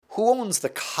Who owns the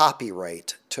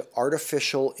copyright to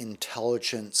artificial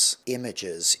intelligence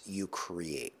images you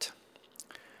create?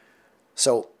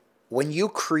 So when you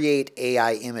create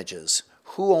AI images,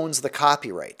 who owns the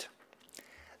copyright?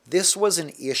 This was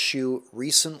an issue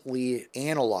recently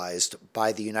analyzed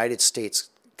by the United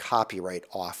States Copyright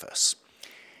Office.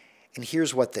 And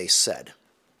here's what they said.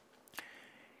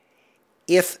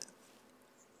 If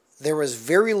there was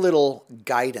very little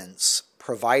guidance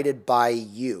provided by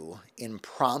you in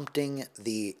prompting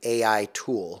the AI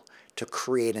tool to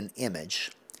create an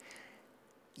image,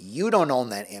 you don't own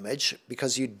that image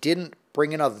because you didn't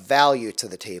bring enough value to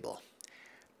the table.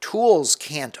 Tools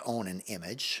can't own an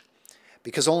image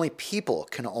because only people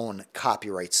can own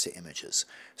copyrights to images.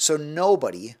 So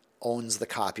nobody owns the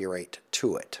copyright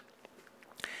to it.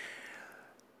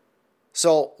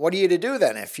 So what are you to do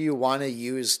then if you want to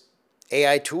use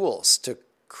AI tools to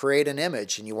create an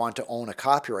image and you want to own a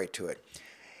copyright to it?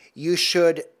 You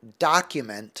should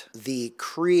document the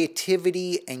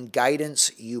creativity and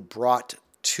guidance you brought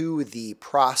to the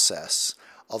process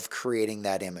of creating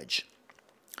that image.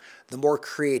 The more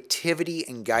creativity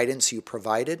and guidance you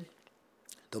provided,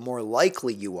 the more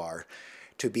likely you are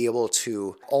to be able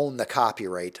to own the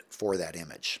copyright for that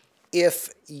image. If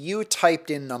you typed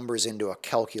in numbers into a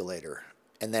calculator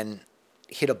and then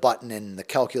hit a button and the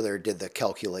calculator did the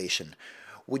calculation,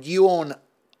 would you own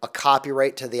a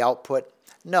copyright to the output?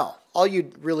 No. All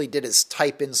you really did is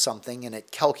type in something and it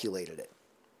calculated it.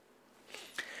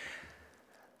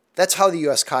 That's how the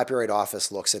U.S. Copyright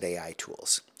Office looks at AI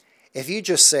tools. If you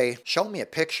just say, show me a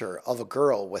picture of a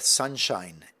girl with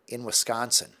sunshine in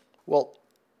Wisconsin, well,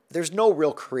 there's no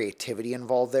real creativity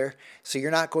involved there, so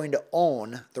you're not going to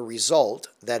own the result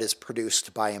that is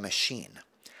produced by a machine.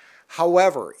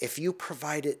 However, if you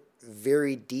provided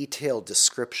very detailed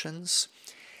descriptions,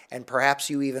 and perhaps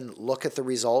you even look at the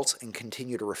results and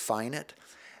continue to refine it,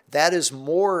 that is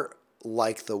more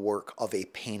like the work of a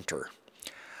painter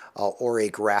or a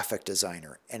graphic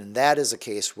designer. And that is a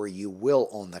case where you will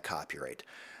own the copyright.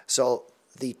 So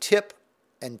the tip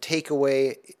and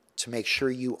takeaway to make sure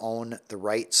you own the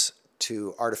rights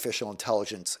to artificial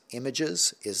intelligence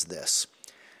images is this.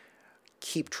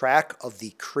 Keep track of the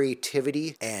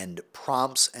creativity and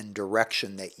prompts and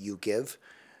direction that you give,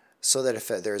 so that if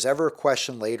there's ever a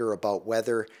question later about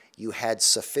whether you had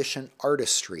sufficient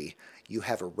artistry, you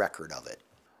have a record of it.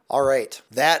 All right,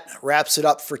 that wraps it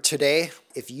up for today.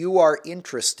 If you are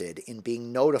interested in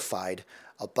being notified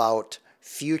about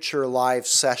future live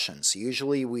sessions,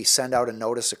 usually we send out a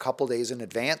notice a couple days in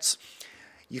advance.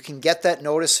 You can get that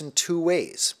notice in two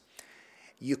ways.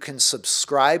 You can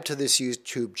subscribe to this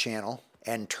YouTube channel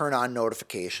and turn on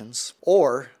notifications,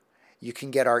 or you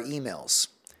can get our emails.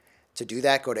 To do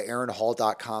that, go to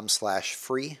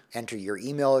aaronhall.com/free, enter your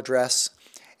email address,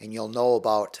 and you'll know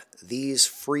about these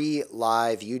free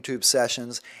live YouTube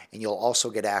sessions, and you'll also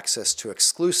get access to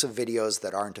exclusive videos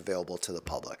that aren't available to the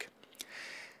public.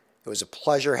 It was a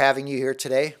pleasure having you here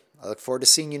today. I look forward to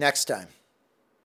seeing you next time.